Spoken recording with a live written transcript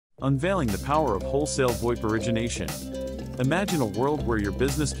unveiling the power of wholesale VoIP origination. Imagine a world where your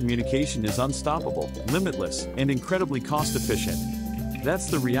business communication is unstoppable, limitless, and incredibly cost-efficient.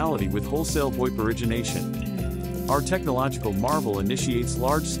 That's the reality with wholesale VoIP origination. Our technological marvel initiates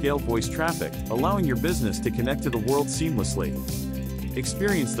large-scale voice traffic, allowing your business to connect to the world seamlessly.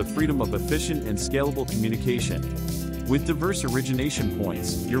 Experience the freedom of efficient and scalable communication. With diverse origination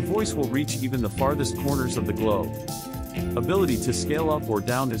points, your voice will reach even the farthest corners of the globe. Ability to scale up or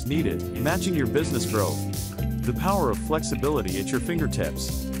down as needed, matching your business growth. The power of flexibility at your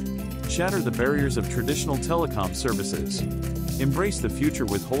fingertips. Shatter the barriers of traditional telecom services. Embrace the future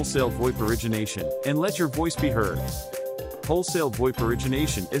with wholesale VoIP origination, and let your voice be heard. Wholesale VoIP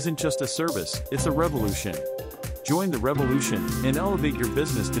origination isn't just a service, it's a revolution. Join the revolution and elevate your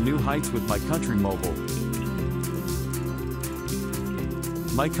business to new heights with My Country Mobile.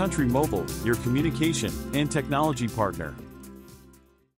 My Country Mobile, your communication and technology partner.